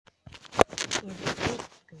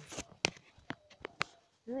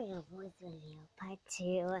real voice video part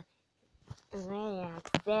 2. I'm really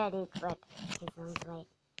excited, but it sounds like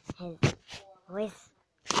his voice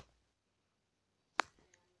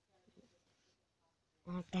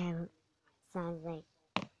like that sounds like,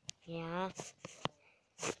 yeah.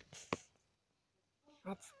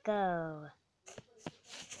 Let's go.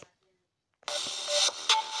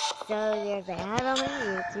 So there's an ad on my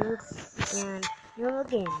YouTube, and you'll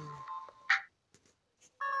begin.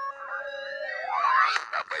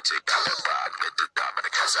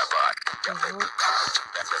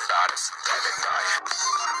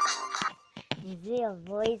 Is it a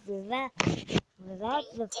voice without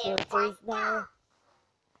the filters though?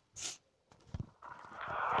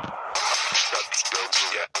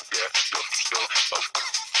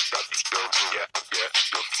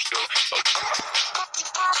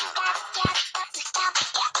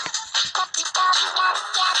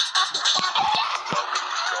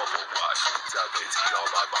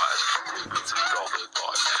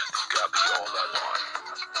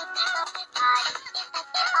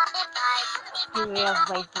 The real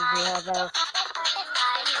voice is real though.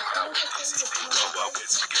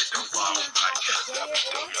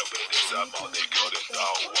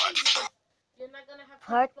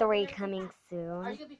 Part 3 coming soon.